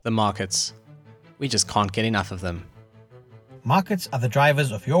The markets. We just can't get enough of them. Markets are the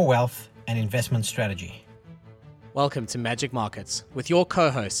drivers of your wealth and investment strategy. Welcome to Magic Markets with your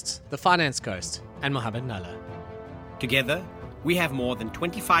co-hosts, the Finance Ghost and Mohammed Nalla. Together, we have more than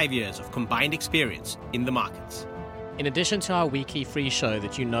 25 years of combined experience in the markets. In addition to our weekly free show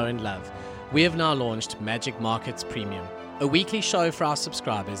that you know and love, we have now launched Magic Markets Premium, a weekly show for our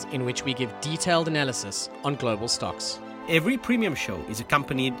subscribers in which we give detailed analysis on global stocks. Every premium show is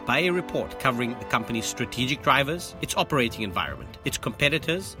accompanied by a report covering the company's strategic drivers, its operating environment, its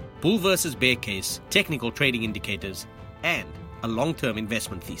competitors, bull versus bear case, technical trading indicators, and a long-term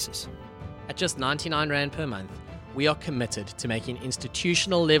investment thesis. At just 99 Rand per month, we are committed to making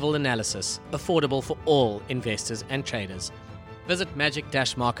institutional level analysis affordable for all investors and traders. Visit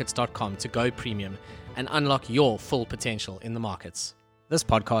magic-markets.com to go premium and unlock your full potential in the markets. This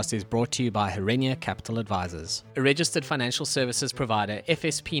podcast is brought to you by Herenia Capital Advisors, a registered financial services provider,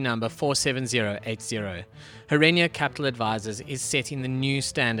 FSP number 47080. Herenia Capital Advisors is setting the new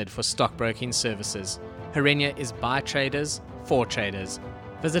standard for stockbroking services. Herenia is by traders, for traders.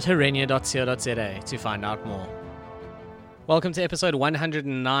 Visit herenia.co.za to find out more. Welcome to episode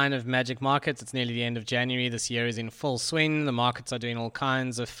 109 of Magic Markets. It's nearly the end of January. This year is in full swing. The markets are doing all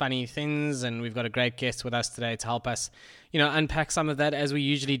kinds of funny things, and we've got a great guest with us today to help us, unpack some of that as we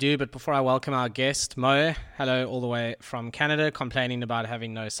usually do. But before I welcome our guest, Mo, hello all the way from Canada, complaining about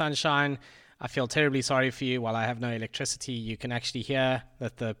having no sunshine. I feel terribly sorry for you. While I have no electricity, you can actually hear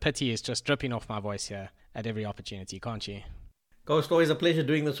that the pity is just dripping off my voice here at every opportunity, can't you? Ghost, always a pleasure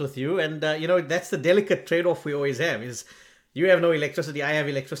doing this with you. And, that's the delicate trade-off we always have is you have no electricity, I have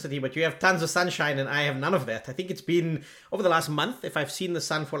electricity, but you have tons of sunshine and I have none of that. I think it's been over the last month, if I've seen the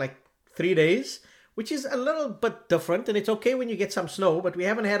sun for like 3 days, which is a little bit different. And it's okay when you get some snow, but we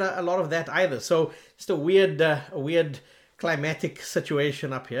haven't had a lot of that either. So just a weird climatic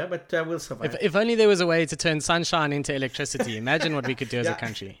situation up here, but we'll survive. If only there was a way to turn sunshine into electricity. Imagine what we could do as a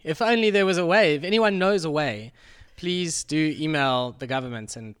country. If only there was a way. If anyone knows a way, please do email the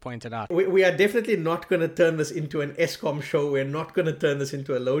government and point it out. We are definitely not going to turn this into an ESCOM show. We're not going to turn this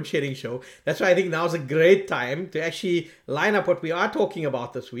into a load shedding show. That's why I think now's a great time to actually line up what we are talking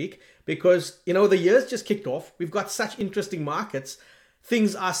about this week, because, the year's just kicked off. We've got such interesting markets.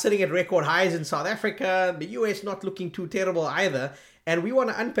 Things are sitting at record highs in South Africa. The US not looking too terrible either. And we want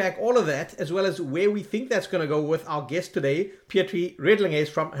to unpack all of that, as well as where we think that's going to go with our guest today, Pietri Redlinges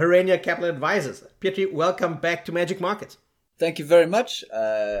from Herenia Capital Advisors. Pietri, welcome back to Magic Markets. Thank you very much.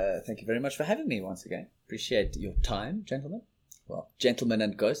 Thank you very much for having me once again. Appreciate your time, gentlemen. Well, gentleman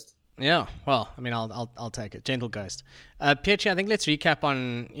and ghost. Yeah, well, I'll take it. Gentle ghost. Pietri, I think let's recap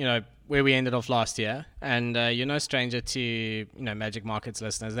on, where we ended off last year. And you're no stranger to, Magic Markets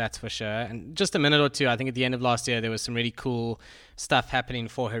listeners, that's for sure. And just a minute or two, I think at the end of last year, there was some really cool stuff happening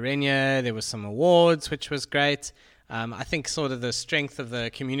for Herenia. There was some awards, which was great. I think sort of the strength of the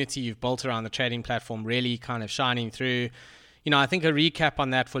community you've built around the trading platform really kind of shining through. I think a recap on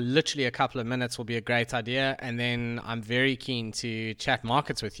that for literally a couple of minutes will be a great idea. And then I'm very keen to chat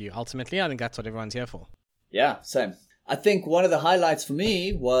markets with you. Ultimately, I think that's what everyone's here for. Yeah, same. I think one of the highlights for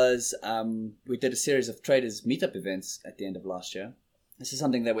me was we did a series of traders meetup events at the end of last year. This is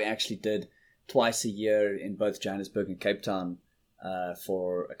something that we actually did twice a year in both Johannesburg and Cape Town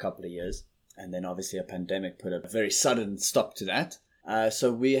for a couple of years. And then obviously a pandemic put a very sudden stop to that.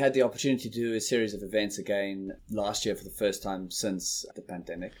 So we had the opportunity to do a series of events again last year for the first time since the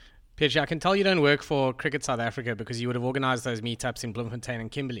pandemic. Pietri, I can tell you don't work for Cricket South Africa because you would have organised those meetups in Bloemfontein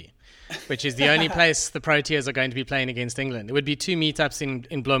and Kimberley, which is the only place the Proteas are going to be playing against England. It would be 2 meetups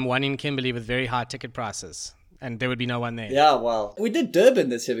in Bloem, 1 in Kimberley with very high ticket prices, and there would be no one there. Yeah, well, we did Durban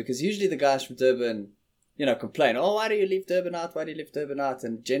this year because usually the guys from Durban, complain, why do you leave Durban out? Why do you leave Durban out?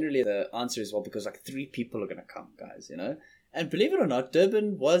 And generally the answer is, well, because like 3 people are going to come, guys, And believe it or not,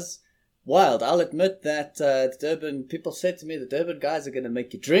 Durban was wild. I'll admit that the Durban people said to me, the Durban guys are going to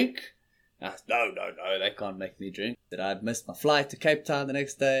make you drink. I said, no, they can't make me drink. That I missed my flight to Cape Town the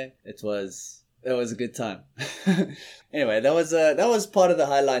next day. It was a good time. Anyway, that was part of the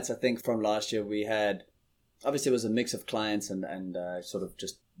highlights, I think, from last year. We had, obviously it was a mix of clients and sort of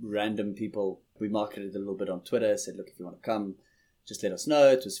just random people. We marketed a little bit on Twitter, said, look, if you want to come, just let us know.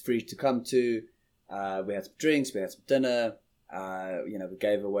 It was free to come to. We had some drinks, we had some dinner. We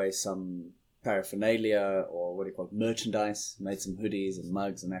gave away some paraphernalia or merchandise, made some hoodies and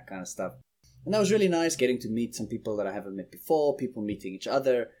mugs and that kind of stuff. And that was really nice, getting to meet some people that I haven't met before, people meeting each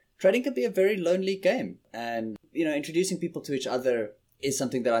other. Trading can be a very lonely game. And, introducing people to each other is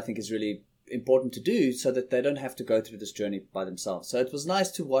something that I think is really important to do so that they don't have to go through this journey by themselves. So it was nice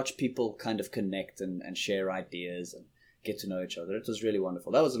to watch people kind of connect and share ideas and get to know each other. It was really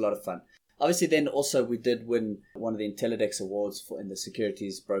wonderful. That was a lot of fun. Obviously, then also we did win one of the Intellidex awards in the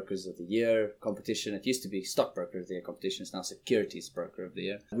Securities Brokers of the Year competition. It used to be Stockbroker of the Year competition. It's now Securities Broker of the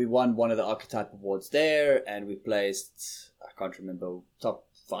Year. We won one of the Archetype Awards there, and we placed, I can't remember, top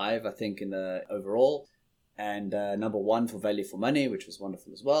 5, I think, in the overall, and number 1 for value for money, which was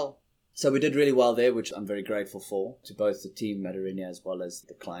wonderful as well. So we did really well there, which I'm very grateful for, to both the team at Harenia as well as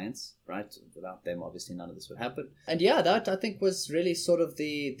the clients, right? Without them, obviously, none of this would happen. And yeah, that I think was really sort of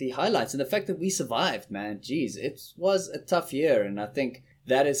the highlights. And the fact that we survived, man, geez, it was a tough year. And I think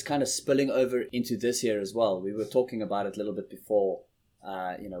that is kind of spilling over into this year as well. We were talking about it a little bit before,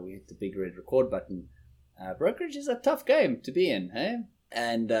 we hit the big red record button. Brokerage is a tough game to be in, hey?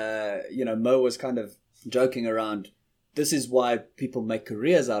 And, Mo was kind of joking around, this is why people make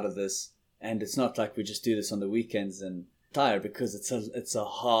careers out of this, and it's not like we just do this on the weekends and retire, because it's a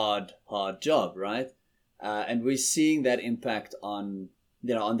hard job, right? And we're seeing that impact on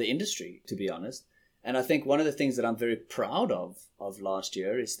the industry, to be honest. And I think one of the things that I'm very proud of last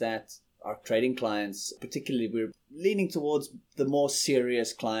year is that our trading clients, particularly, we're leaning towards the more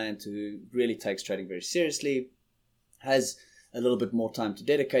serious client who really takes trading very seriously, has a little bit more time to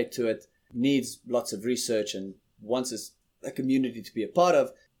dedicate to it, needs lots of research, and wants a community to be a part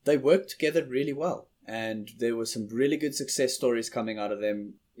of. They work together really well. And there were some really good success stories coming out of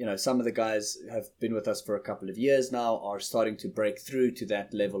them. Some of the guys have been with us for a couple of years now, are starting to break through to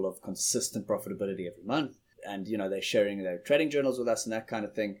that level of consistent profitability every month. And, they're sharing their trading journals with us and that kind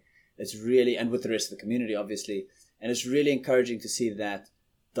of thing. It's really, and with the rest of the community, obviously. And it's really encouraging to see that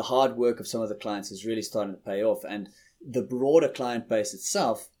the hard work of some of the clients is really starting to pay off. And the broader client base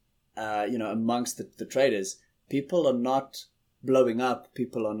itself, amongst the traders, people are not blowing up,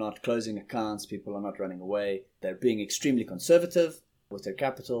 people are not closing accounts, people are not running away. They're being extremely conservative with their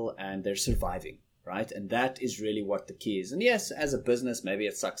capital, and they're surviving, right? And that is really what the key is. And yes, as a business, maybe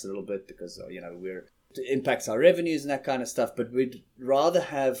it sucks a little bit because, it impacts our revenues and that kind of stuff, but we'd rather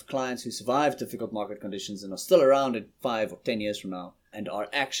have clients who survive difficult market conditions and are still around in 5 or 10 years from now and are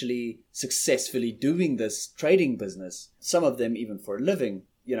actually successfully doing this trading business, some of them even for a living,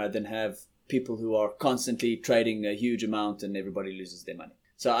 than have people who are constantly trading a huge amount and everybody loses their money.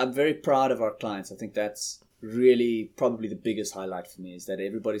 So I'm very proud of our clients. I think that's really probably the biggest highlight for me, is that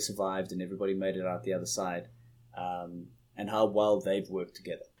everybody survived and everybody made it out the other side, and how well they've worked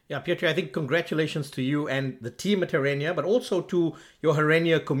together. Yeah, Pietro, I think congratulations to you and the team at Harenia, but also to your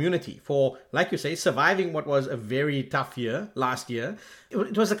Harenia community for, like you say, surviving what was a very tough year last year.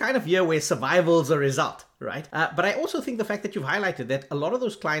 It was a kind of year where survival's a result, right? But I also think the fact that you've highlighted that a lot of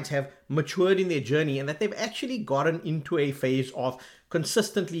those clients have matured in their journey and that they've actually gotten into a phase of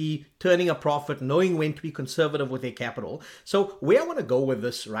consistently turning a profit, knowing when to be conservative with their capital. So where I want to go with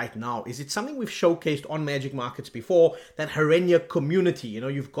this right now is it's something we've showcased on Magic Markets before, that Harenia community.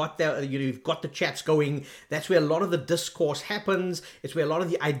 You've got the chats going. That's where a lot of the discourse happens. It's where a lot of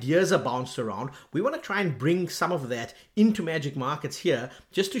the ideas are bounced around. We want to try and bring some of that into Magic Markets here,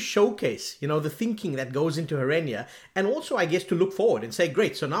 just to showcase, the thinking that goes into Harenia, and also, I guess, to look forward and say,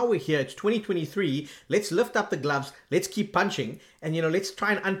 great, so now we're here, it's 2023, let's lift up the gloves, let's keep punching, and, let's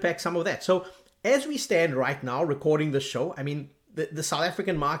try and unpack some of that. So as we stand right now recording this show, I mean, the South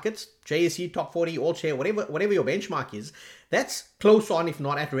African markets, JSE, Top 40, All Share, whatever your benchmark is, that's close on, if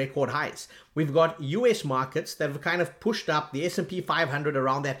not at record highs. We've got US markets that have kind of pushed up the S&P 500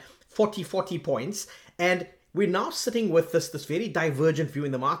 around that 40 points, and we're now sitting with this very divergent view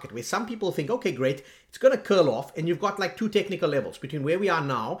in the market, where some people think, okay, great, it's going to curl off, and you've got like 2 technical levels between where we are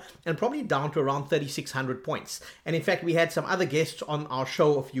now and probably down to around 3,600 points. And in fact, we had some other guests on our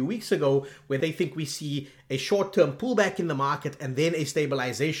show a few weeks ago where they think we see a short-term pullback in the market and then a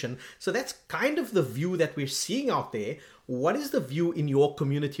stabilization. So that's kind of the view that we're seeing out there. What is the view in your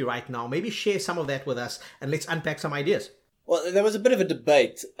community right now? Maybe share some of that with us, and let's unpack some ideas. Well, there was a bit of a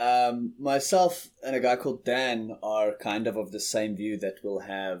debate. Myself and a guy called Dan are kind of the same view, that we'll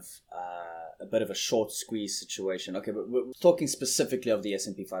have a bit of a short squeeze situation. Okay, but we're talking specifically of the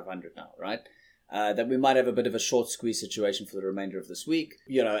S&P 500 now, right? That we might have a bit of a short squeeze situation for the remainder of this week,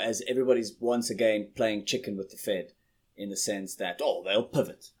 as everybody's once again playing chicken with the Fed, in the sense that, they'll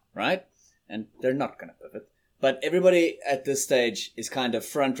pivot, right? And they're not going to pivot. But everybody at this stage is kind of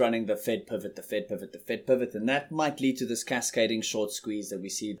front-running the Fed pivot, and that might lead to this cascading short squeeze that we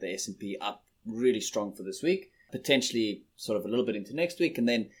see the S&P up really strong for this week, potentially sort of a little bit into next week. And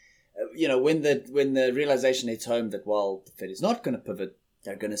then, when the realization hits home that, well, the Fed is not going to pivot,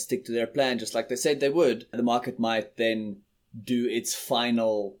 they're going to stick to their plan just like they said they would, the market might then do its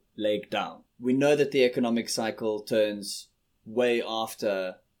final leg down. We know that the economic cycle turns way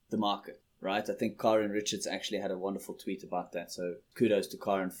after the market. right? I think Karen Richards actually had a wonderful tweet about that. So kudos to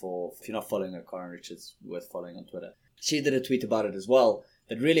Karen for, if you're not following her, Karen Richards, worth following on Twitter. She did a tweet about it as well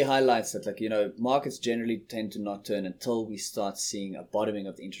that really highlights that, like, markets generally tend to not turn until we start seeing a bottoming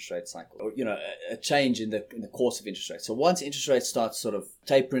of the interest rate cycle, or, a change in the course of interest rates. So once interest rates start sort of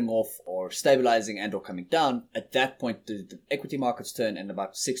tapering off or stabilizing and or coming down, at that point, the equity markets turn, and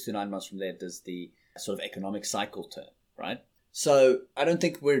about 6 to 9 months from there does the sort of economic cycle turn, right? So I don't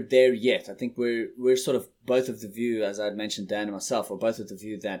think we're there yet. I think we're sort of both of the view, as I had mentioned, Dan and myself, are both of the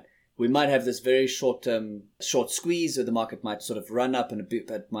view that we might have this very short squeeze where the market might sort of run up and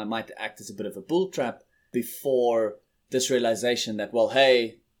that might act as a bit of a bull trap before this realization that, well,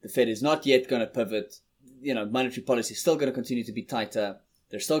 hey, the Fed is not yet going to pivot. Monetary policy is still going to continue to be tighter.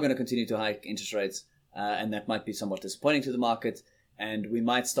 They're still going to continue to hike interest rates, and that might be somewhat disappointing to the market. And we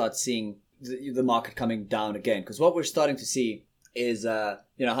might start seeing the market coming down again, because what we're starting to see is,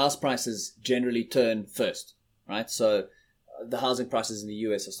 house prices generally turn first, right? So the housing prices in the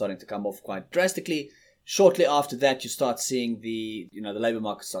US are starting to come off quite drastically. Shortly after that, you start seeing the labor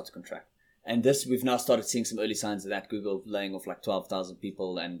market start to contract. And we've now started seeing some early signs of that. Google laying off like 12,000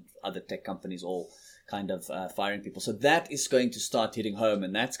 people, and other tech companies all kind of firing people. So that is going to start hitting home.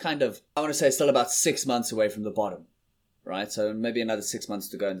 And that's kind of, I want to say, still about 6 months away from the bottom, right? So maybe another 6 months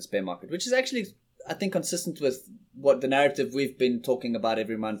to go in this bear market, which is actually, I think, consistent with what the narrative we've been talking about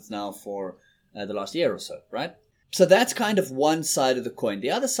every month now for the last year or so, right? So that's kind of one side of the coin.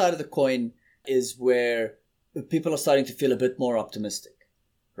 The other side of the coin is where people are starting to feel a bit more optimistic,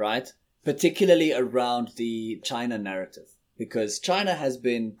 right? Particularly around the China narrative, because China has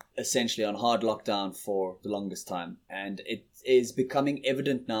been essentially on hard lockdown for the longest time. And it is becoming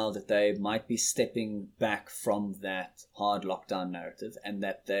evident now that they might be stepping back from that hard lockdown narrative, and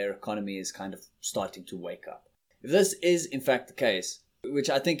that their economy is kind of starting to wake up. If this is in fact the case,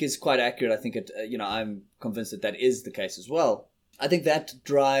 which I think is quite accurate, I think I'm convinced that is the case as well. I think that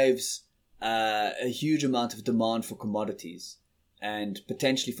drives a huge amount of demand for commodities and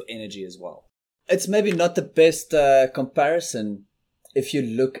potentially for energy as well. It's maybe not the best comparison if you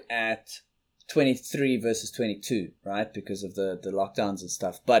look at 23 versus 22, right? Because of the lockdowns and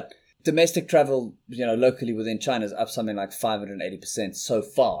stuff. But domestic travel, locally within China is up something like 580% so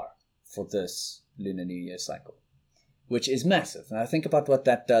far for this Lunar New Year cycle, which is massive. And I think about what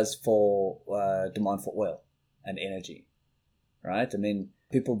that does for demand for oil and energy, right? I mean,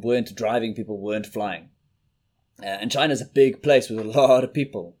 people weren't driving, people weren't flying. And China's a big place with a lot of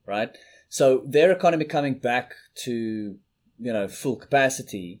people, right? So their economy coming back to, full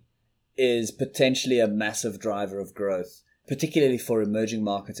capacity is potentially a massive driver of growth, particularly for emerging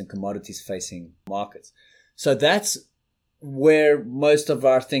markets and commodities-facing markets. So that's where most of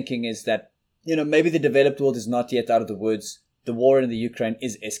our thinking is that, maybe the developed world is not yet out of the woods. The war in the Ukraine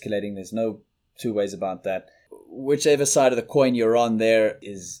is escalating. There's no two ways about that. Whichever side of the coin you're on there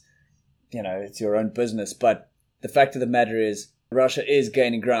is, it's your own business. But the fact of the matter is Russia is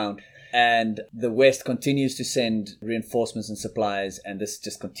gaining ground, and the West continues to send reinforcements and supplies, and this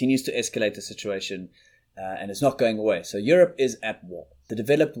just continues to escalate the situation, and it's not going away. So Europe is at war. The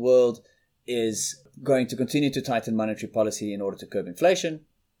developed world is going to continue to tighten monetary policy in order to curb inflation.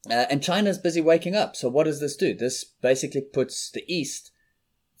 And China's busy waking up. So what does this do? This basically puts the East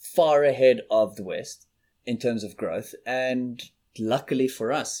far ahead of the West in terms of growth. And luckily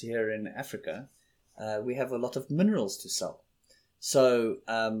for us here in Africa, we have a lot of minerals to sell. So,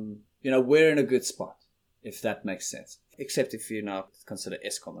 we're in a good spot, if that makes sense. Except if you now consider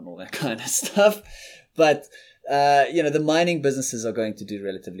Eskom and all that kind of stuff. But, the mining businesses are going to do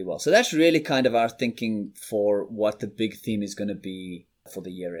relatively well. So that's really kind of our thinking for what the big theme is going to be for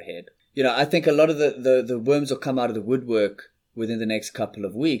the year ahead. I think a lot of the worms will come out of the woodwork within the next couple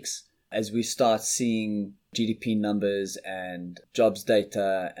of weeks as we start seeing GDP numbers and jobs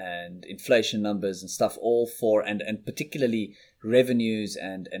data and inflation numbers and stuff all for, and particularly revenues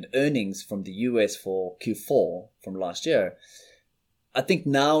and earnings from the US for Q4 from last year. I think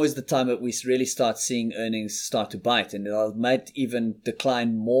now is the time that we really start seeing earnings start to bite, and it might even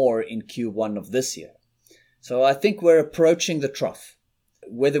decline more in Q1 of this year. So I think we're approaching the trough.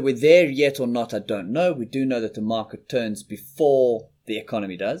 Whether we're there yet or not, I don't know. We do know that the market turns before the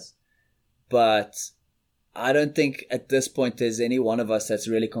economy does. But I don't think at this point there's any one of us that's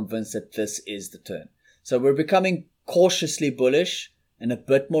really convinced that this is the turn. So we're becoming cautiously bullish and a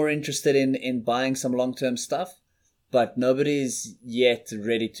bit more interested in buying some long-term stuff. But nobody's yet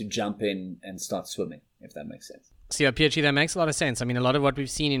ready to jump in and start swimming, if that makes sense. So yeah, PhD, that makes a lot of sense. I mean, a lot of what we've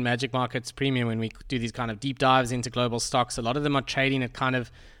seen in Magic Markets Premium when we do these kind of deep dives into global stocks, a lot of them are trading at kind of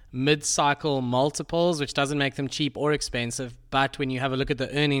mid-cycle multiples, which doesn't make them cheap or expensive. But when you have a look at the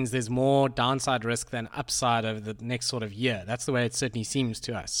earnings, there's more downside risk than upside over the next sort of year. That's the way it certainly seems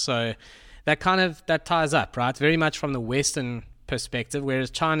to us. So that ties up, right? Very much from the Western perspective,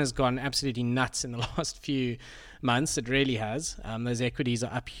 whereas China's gone absolutely nuts in the last few months. It really has. Those equities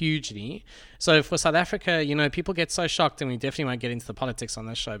are up hugely. So for South Africa, people get so shocked, and we definitely won't get into the politics on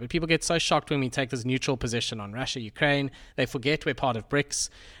this show, but people get so shocked when we take this neutral position on Russia, Ukraine. They forget we're part of BRICS.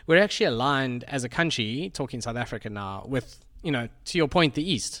 We're actually aligned as a country, talking South Africa now, with, to your point, the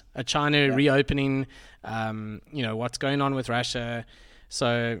East, China reopening, what's going on with Russia.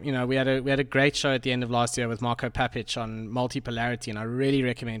 So, we had a great show at the end of last year with Marco Papic on multipolarity, and I really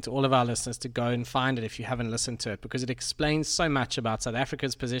recommend to all of our listeners to go and find it if you haven't listened to it, because it explains so much about South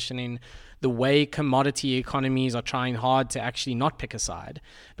Africa's positioning, the way commodity economies are trying hard to actually not pick a side,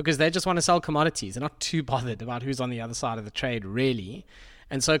 because they just want to sell commodities. They're not too bothered about who's on the other side of the trade, really.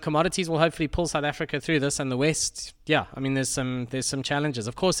 And so commodities will hopefully pull South Africa through this, and the West, there's some challenges.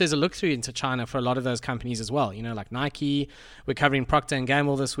 Of course, there's a look through into China for a lot of those companies as well. Like Nike, we're covering Procter &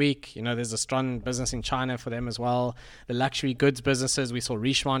 Gamble this week. There's a strong business in China for them as well. The luxury goods businesses, we saw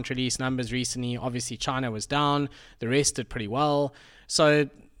Richemont release numbers recently. Obviously, China was down. The rest did pretty well. So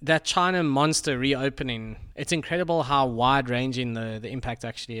that China monster reopening, it's incredible how wide-ranging the impact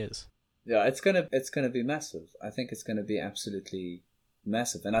actually is. Yeah, it's gonna be massive. I think it's gonna be absolutely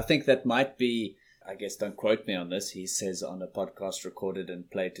massive. And I think that might be, I guess, don't quote me on this, he says on a podcast recorded and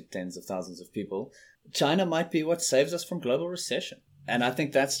played to tens of thousands of people, China might be what saves us from global recession. And I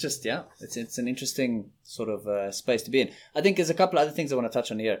think that's just, it's an interesting sort of space to be in. I think there's a couple other things I want to touch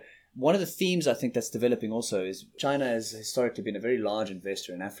on here. One of the themes I think that's developing also is China has historically been a very large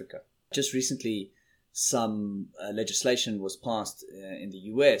investor in Africa. Just recently, some legislation was passed in the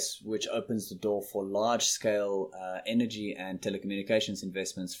US, which opens the door for large-scale energy and telecommunications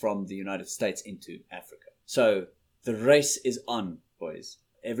investments from the United States into Africa. So the race is on, boys.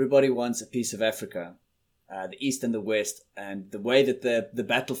 Everybody wants a piece of Africa, the East and the West, and the way that the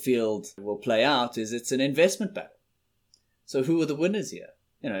battlefield will play out is it's an investment battle. So who are the winners here?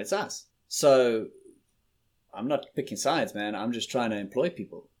 It's us. So I'm not picking sides, man. I'm just trying to employ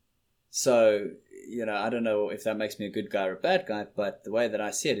people. So, I don't know if that makes me a good guy or a bad guy, but the way that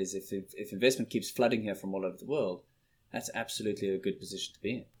I see it is if investment keeps flooding here from all over the world, that's absolutely a good position to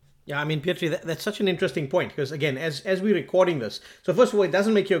be in. Yeah, Pietri, that's such an interesting point, because again, as we're recording this, so first of all, it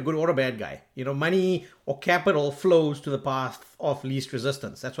doesn't make you a good or a bad guy. Money or capital flows to the path of least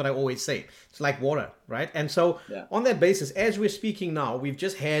resistance. That's what I always say. It's like water, right? And so on that basis, as we're speaking now, we've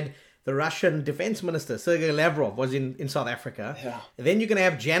just had the Russian defense minister, Sergei Lavrov, was in South Africa. Yeah. And then you're going to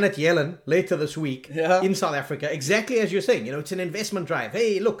have Janet Yellen later this week in South Africa. Exactly as you're saying, it's an investment drive.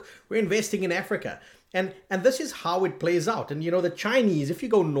 Hey, look, we're investing in Africa. And this is how it plays out. And, the Chinese, if you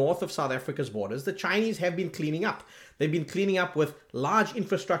go north of South Africa's borders, the Chinese have been cleaning up. They've been cleaning up with large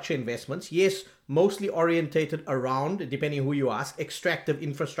infrastructure investments. Yes, mostly orientated around, depending who you ask, extractive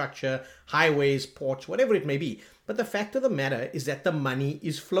infrastructure, highways, ports, whatever it may be. But the fact of the matter is that the money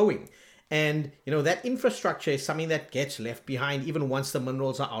is flowing. And, that infrastructure is something that gets left behind even once the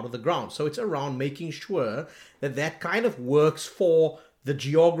minerals are out of the ground. So it's around making sure that kind of works for the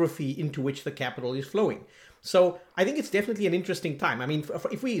geography into which the capital is flowing. So I think it's definitely an interesting time.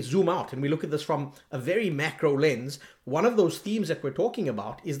 If we zoom out and we look at this from a very macro lens, one of those themes that we're talking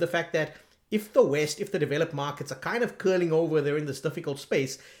about is the fact that if the West, if the developed markets are kind of curling over, they're in this difficult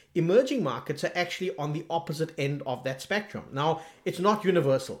space, emerging markets are actually on the opposite end of that spectrum. Now, it's not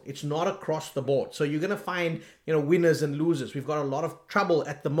universal. It's not across the board. So you're going to find, winners and losers. We've got a lot of trouble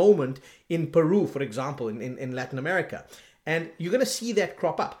at the moment in Peru, for example, in Latin America. And you're going to see that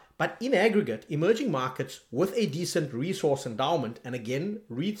crop up. But in aggregate, emerging markets with a decent resource endowment, and again,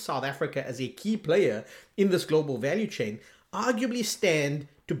 read South Africa as a key player in this global value chain, arguably stand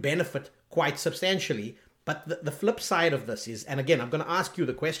to benefit quite substantially. But the flip side of this is, and again, I'm going to ask you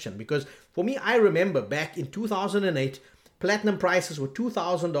the question, because for me, I remember back in 2008, platinum prices were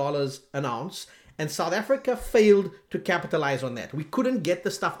 $2,000 an ounce, and South Africa failed to capitalize on that. We couldn't get the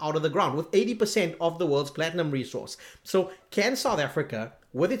stuff out of the ground with 80% of the world's platinum resource. So can South Africa,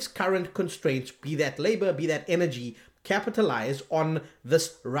 with its current constraints, be that labor, be that energy, capitalize on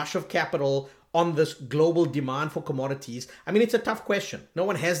this rush of capital, on this global demand for commodities? It's a tough question. No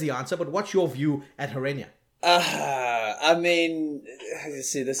one has the answer, but what's your view at Horenia?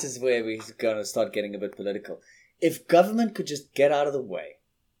 See, this is where we're going to start getting a bit political. If government could just get out of the way,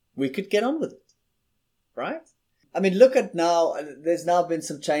 we could get on with it. Right? Look at now, there's now been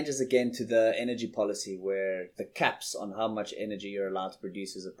some changes again to the energy policy where the caps on how much energy you're allowed to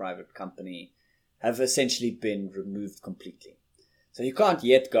produce as a private company have essentially been removed completely. So you can't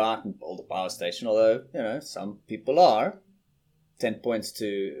yet go out and build a power station, although, some people are. 10 points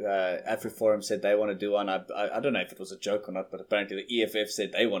to AfriForum said they want to do one. I don't know if it was a joke or not, but apparently the EFF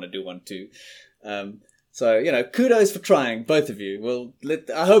said they want to do one too. So, kudos for trying, both of you. Well,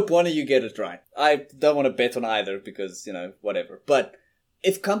 I hope one of you get it right. I don't want to bet on either because, whatever. But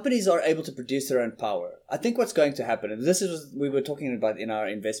if companies are able to produce their own power, I think what's going to happen, and this is what we were talking about in our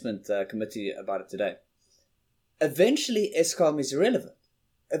investment committee about it today. Eventually, Eskom is irrelevant.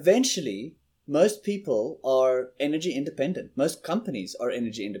 Eventually, most people are energy independent. Most companies are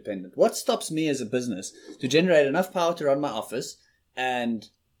energy independent. What stops me as a business to generate enough power to run my office and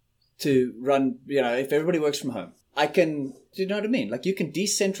to run, if everybody works from home? Do you know what I mean? Like, you can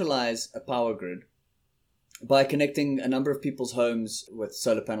decentralize a power grid by connecting a number of people's homes with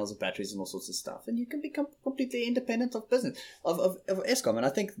solar panels and batteries and all sorts of stuff. And you can become completely independent of business, of Eskom. And I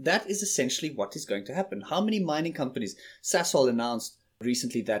think that is essentially what is going to happen. How many mining companies? Sasol announced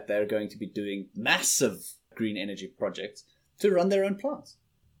recently that they're going to be doing massive green energy projects to run their own plants,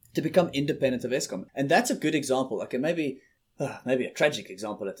 to become independent of Eskom. And that's a good example. Okay, maybe a tragic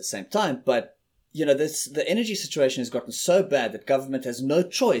example at the same time, but the energy situation has gotten so bad that government has no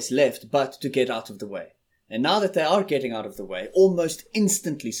choice left but to get out of the way. And now that they are getting out of the way, almost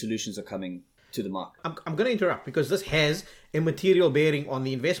instantly solutions are coming to the market. I'm going to interrupt because this has a material bearing on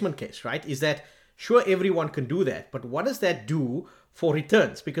the investment case, right? Is that sure, everyone can do that, but what does that do for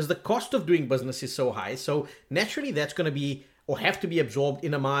returns? Because the cost of doing business is so high. So naturally, that's going to be or have to be absorbed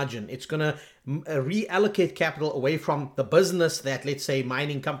in a margin. It's going to reallocate capital away from the business that, let's say,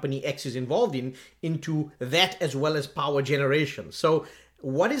 mining company X is involved in into that as well as power generation. So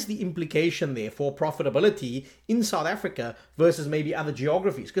what is the implication there for profitability in South Africa versus maybe other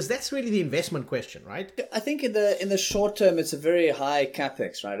geographies? Because that's really the investment question, right? I think in the short term, it's a very high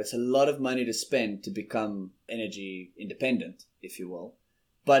capex, right? It's a lot of money to spend to become energy independent, if you will.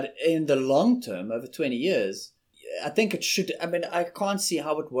 But in the long term, over 20 years, I think it should. I mean, I can't see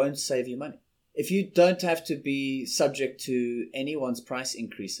how it won't save you money. If you don't have to be subject to anyone's price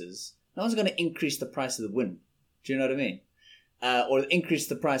increases, no one's going to increase the price of the wind. Do you know what I mean? Or increase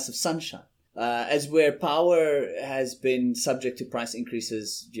the price of sunshine. As where power has been subject to price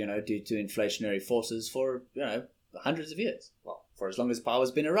increases, due to inflationary forces for, hundreds of years. Well, for as long as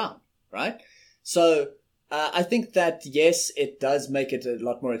power's been around, right? So I think that, yes, it does make it a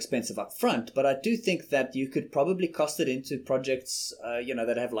lot more expensive up front, but I do think that you could probably cost it into projects,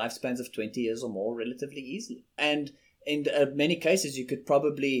 that have lifespans of 20 years or more relatively easily. And in many cases, you could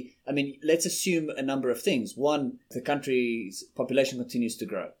probably, let's assume a number of things. One, the country's population continues to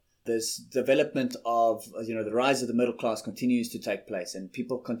grow. There's development of, the rise of the middle class continues to take place, and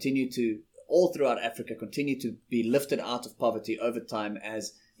people continue to, all throughout Africa, continue to be lifted out of poverty over time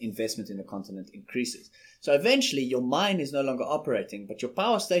as investment in the continent increases. So eventually, your mine is no longer operating, but your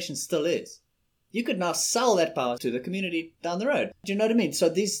power station still is. You could now sell that power to the community down the road. Do you know what I mean?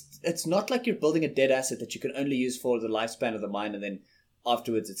 So it's not like you're building a dead asset that you can only use for the lifespan of the mine and then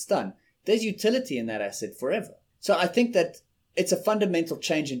afterwards it's done. There's utility in that asset forever. So I think that it's a fundamental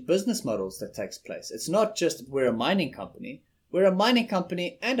change in business models that takes place. It's not just we're a mining company. We're a mining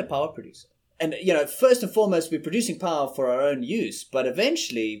company and a power producer. And, first and foremost, we're producing power for our own use. But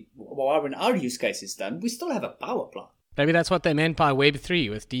eventually, when our use case is done, we still have a power plant. Maybe that's what they meant by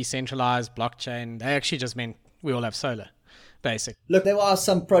Web3 with decentralized blockchain. They actually just meant we all have solar, basically. Look, there are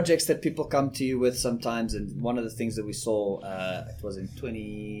some projects that people come to you with sometimes. And one of the things that we saw, it was in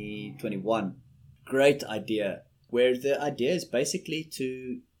 2021, great idea, where the idea is basically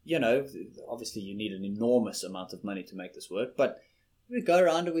to, obviously you need an enormous amount of money to make this work. But we go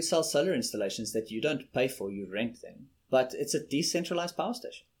around and we sell solar installations that you don't pay for, you rent them. But it's a decentralized power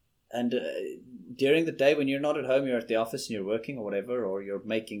station. And during the day when you're not at home, you're at the office and you're working or whatever, or you're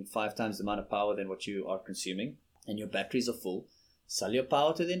making 5 times the amount of power than what you are consuming, and your batteries are full, sell your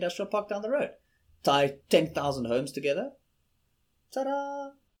power to the industrial park down the road. Tie 10,000 homes together. Ta-da!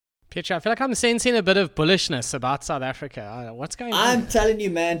 Pietro, I feel like I'm sensing a bit of bullishness about South Africa. What's going on? I'm telling you,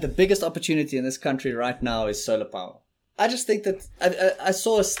 man, the biggest opportunity in this country right now is solar power. I just think that I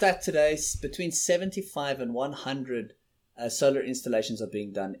saw a stat today, between 75 and 100 solar installations are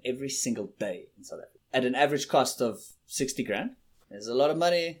being done every single day in South Africa at an average cost of 60 grand. There's a lot of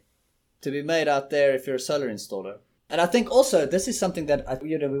money to be made out there if you're a solar installer. And I think also this is something that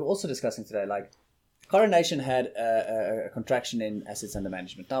we were also discussing today. Like, Coronation had a contraction in assets under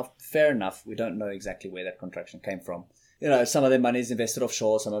management. Now, fair enough, we don't know exactly where that contraction came from. Some of their money is invested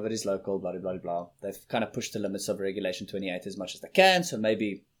offshore, some of it is local, blah, blah, blah, blah. They've kind of pushed the limits of Regulation 28 as much as they can. So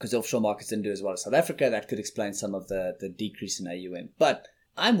maybe because the offshore markets didn't do as well as South Africa, that could explain some of the decrease in AUM. But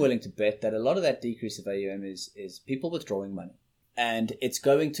I'm willing to bet that a lot of that decrease of AUM is people withdrawing money. And it's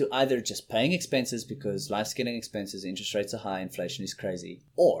going to either just paying expenses because life's getting expenses, interest rates are high, inflation is crazy,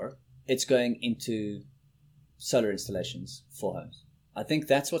 or it's going into solar installations for homes. I think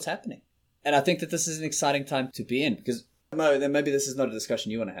that's what's happening. And I think that this is an exciting time to be in because then maybe this is not a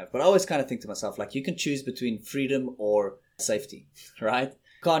discussion you want to have, but I always kind of think to myself, like, you can choose between freedom or safety, right?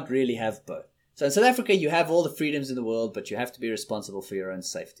 Can't really have both. So in South Africa, you have all the freedoms in the world, but you have to be responsible for your own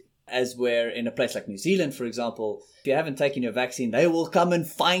safety. As where in a place like New Zealand, for example, if you haven't taken your vaccine, they will come and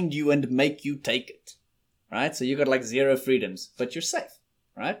find you and make you take it, right? So you got like zero freedoms, but you're safe,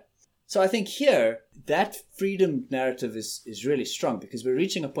 right? So I think here, that freedom narrative is really strong because we're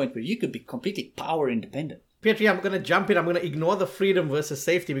reaching a point where you could be completely power independent. Petri, I'm going to jump in. I'm going to ignore the freedom versus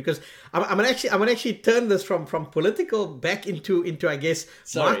safety because I'm going to actually turn this from political back into I guess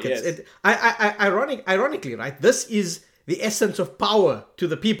markets. Yes. Ironically, right? This is the essence of power to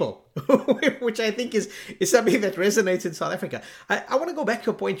the people, which I think is something that resonates in South Africa. I want to go back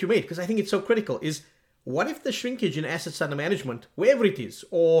to a point you made because I think it's so critical. Is what if the shrinkage in assets under management, wherever it is,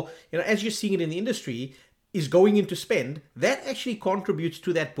 or as you're seeing it in the industry, is going into spend, that actually contributes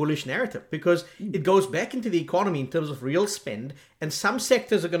to that bullish narrative because it goes back into the economy in terms of real spend, and some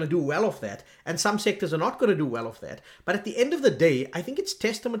sectors are going to do well off that, and some sectors are not going to do well off that. But at the end of the day, I think it's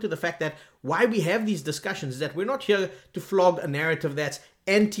testament to the fact that why we have these discussions is that we're not here to flog a narrative that's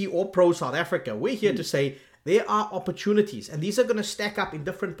anti or pro South Africa. We're here to say there are opportunities, and these are going to stack up in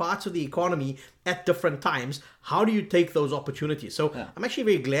different parts of the economy at different times. How do you take those opportunities? So I'm actually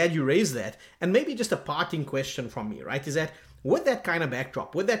very glad you raised that. And maybe just a parting question from me, right, is that with that kind of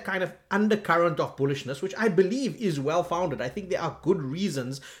backdrop, with that kind of undercurrent of bullishness, which I believe is well-founded, I think there are good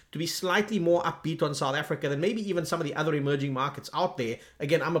reasons to be slightly more upbeat on South Africa than maybe even some of the other emerging markets out there.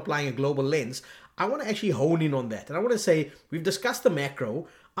 Again, I'm applying a global lens. I want to actually hone in on that. And I want to say, we've discussed the macro.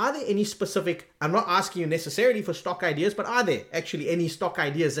 Are there any specific, I'm not asking you necessarily for stock ideas, but are there actually any stock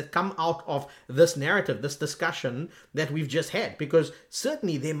ideas that come out of this narrative, this discussion that we've just had? Because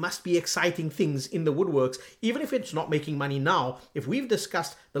certainly there must be exciting things in the woodworks, even if it's not making money now. If we've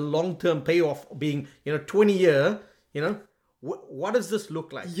discussed the long-term payoff being, 20-year, what does this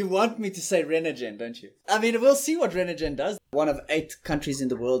look like? You want me to say Renogen, don't you? I mean, we'll see what Renogen does. One of 8 countries in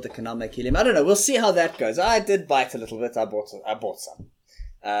the world that can now make helium. I don't know. We'll see how that goes. I did bite a little bit. I bought some.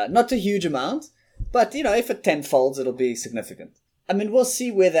 Not a huge amount, but, if it tenfolds, it'll be significant. I mean, we'll see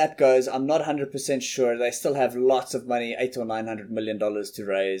where that goes. I'm not 100% sure. They still have lots of money, $800 or $900 million to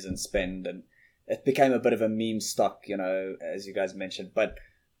raise and spend, and it became a bit of a meme stock, as you guys mentioned. But,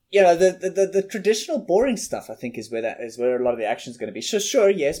 the traditional boring stuff, I think, is where a lot of the action is going to be. Sure,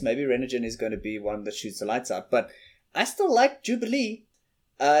 yes, maybe Renogen is going to be one that shoots the lights out, but I still like Jubilee.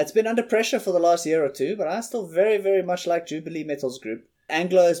 It's been under pressure for the last year or two, but I still very, very much like Jubilee Metals Group.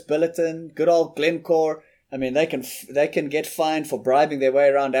 Anglo's, Billiton, good old Glencore. I mean, they can get fined for bribing their way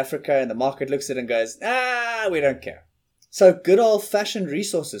around Africa, and the market looks at it and goes, we don't care. So good old-fashioned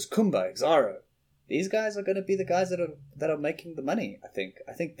resources, Kumba, Exxaro. These guys are going to be the guys that are making the money, I think.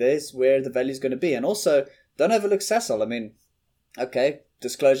 I think there's where the value is going to be. And also, don't overlook Sasol. I mean, okay,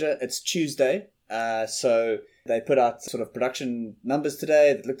 disclosure, it's Tuesday. So they put out sort of production numbers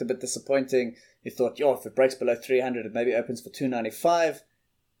today that looked a bit disappointing. You thought, if it breaks below 300, it maybe opens for 295.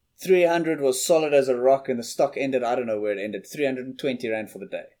 300 was solid as a rock, and the stock ended, I don't know where it ended, 320 Rand for the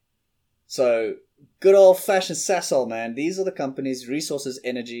day. So, good old-fashioned Sasol, man. These are the companies, resources,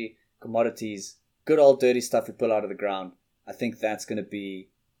 energy, commodities, good old dirty stuff we pull out of the ground. I think that's going to be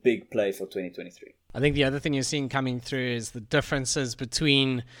big play for 2023. I think the other thing you're seeing coming through is the differences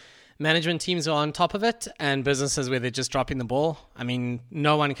between management teams who are on top of it and businesses where they're just dropping the ball. I mean,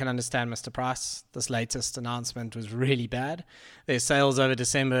 no one can understand Mr. Price. This latest announcement was really bad. Their sales over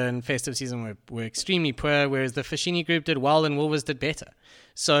December and festive season were extremely poor, whereas the Foschini Group did well and Woolworths did better.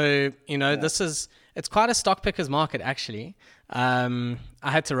 So, it's quite a stock picker's market, actually. I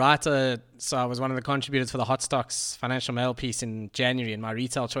had to write so I was one of the contributors for the Hot Stocks Financial Mail piece in January, and my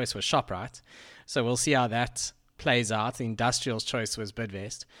retail choice was ShopRite. So we'll see how that plays out. The industrial's choice was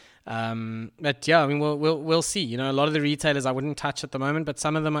Bidvest. But yeah, I mean, we'll see. A lot of the retailers I wouldn't touch at the moment, but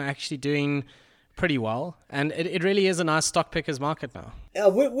some of them are actually doing pretty well, and it really is a nice stock pickers market now. Yeah,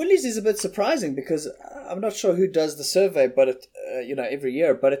 Woolies is a bit surprising because I'm not sure who does the survey, but every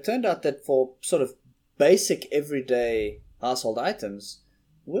year. But it turned out that for sort of basic everyday household items,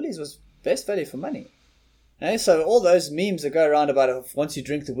 Woolies was best value for money. So all those memes that go around about once you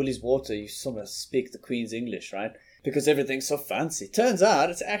drink the Woolies water, you sort of speak the Queen's English, right? Because everything's so fancy. Turns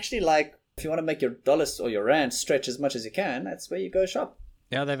out it's actually like, if you want to make your dollars or your rand stretch as much as you can, that's where you go shop.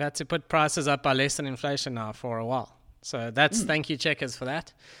 Yeah, they've had to put prices up by less than inflation now for a while. So that's thank you, checkers, for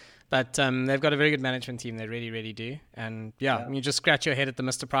that. But they've got a very good management team. They really, really do. And you just scratch your head at the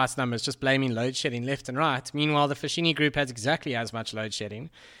Mr. Price numbers, just blaming load shedding left and right. Meanwhile, the Foschini Group has exactly as much load shedding,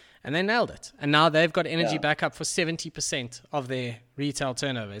 and they nailed it. And now they've got energy backup for 70% of their retail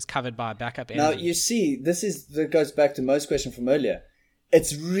turnover is covered by backup energy. Now, you see, that goes back to Mo's question from earlier.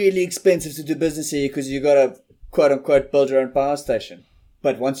 It's really expensive to do business here because you got to, quote unquote, build your own power station.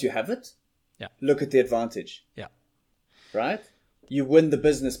 But once you have it, look at the advantage. Yeah. Right? You win the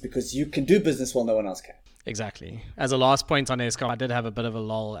business because you can do business while no one else can. Exactly. As a last point on Eskom, I did have a bit of a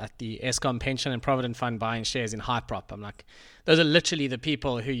lull at the Eskom Pension and Provident Fund buying shares in Hyprop. I'm like, those are literally the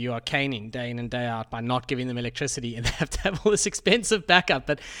people who you are caning day in and day out by not giving them electricity, and they have to have all this expensive backup.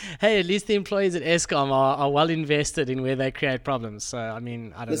 But hey, at least the employees at Eskom are well invested in where they create problems. So, I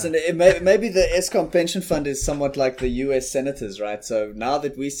mean, I don't know. Maybe the Eskom Pension Fund is somewhat like the US senators, right? So now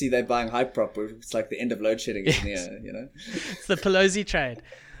that we see they're buying Hyprop, it's like the end of load shedding is near, you know? It's the Pelosi trade.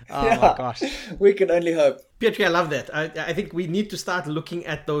 Oh my gosh. We can only hope. Pietri, I love that. I think we need to start looking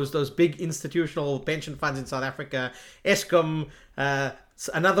at those big institutional pension funds in South Africa. Eskom,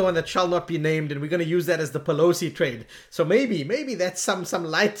 another one that shall not be named, and we're going to use that as the Pelosi trade. So maybe that's some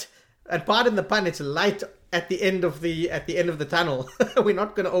light, and pardon the pun, it's light at the end of the tunnel. We're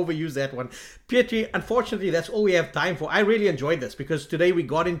not going to overuse that one. Pietri, unfortunately, that's all we have time for. I really enjoyed this because today we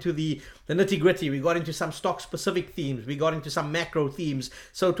got into the nitty-gritty. We got into some stock-specific themes. We got into some macro themes.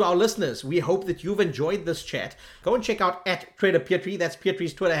 So to our listeners, we hope that you've enjoyed this chat. Go and check out @TraderPietri. That's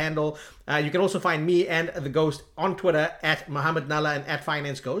Pietri's Twitter handle. You can also find me and the Ghost on Twitter @Mohammed Nalla and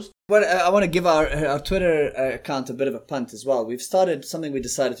 @FinanceGhost. Well, I want to give our Twitter account a bit of a punt as well. We've started something we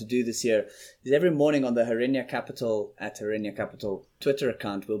decided to do this year. Is every morning on the Herenia Capital @HereniaCapital Twitter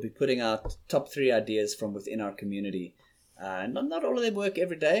account, we'll be putting out top 3 ideas from within our community. Not all of them work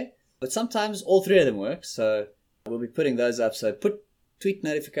every day, but sometimes all 3 of them work. So we'll be putting those up. So put tweet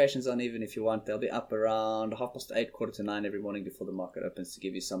notifications on even if you want. They'll be up around 8:30, 8:45 every morning before the market opens to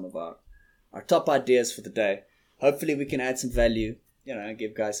give you some of our top ideas for the day. Hopefully we can add some value, and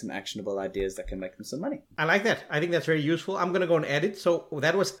give guys some actionable ideas that can make them some money. I like that. I think that's very useful. I'm going to go and add it. So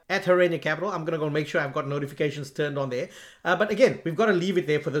that was @Herenia Capital. I'm going to go and make sure I've got notifications turned on there. But again, we've got to leave it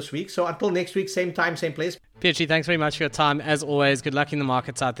there for this week. So until next week, same time, same place. Pietri, thanks very much for your time. As always, good luck in the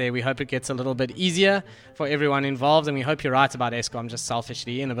markets out there. We hope it gets a little bit easier for everyone involved. And we hope you're right about Eskom, just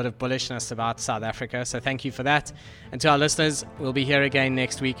selfishly, and a bit of bullishness about South Africa. So thank you for that. And to our listeners, we'll be here again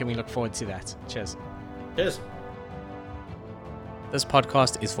next week, and we look forward to that. Cheers. Cheers. This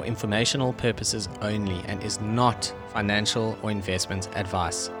podcast is for informational purposes only and is not financial or investment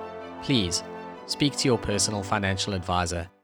advice. Please speak to your personal financial advisor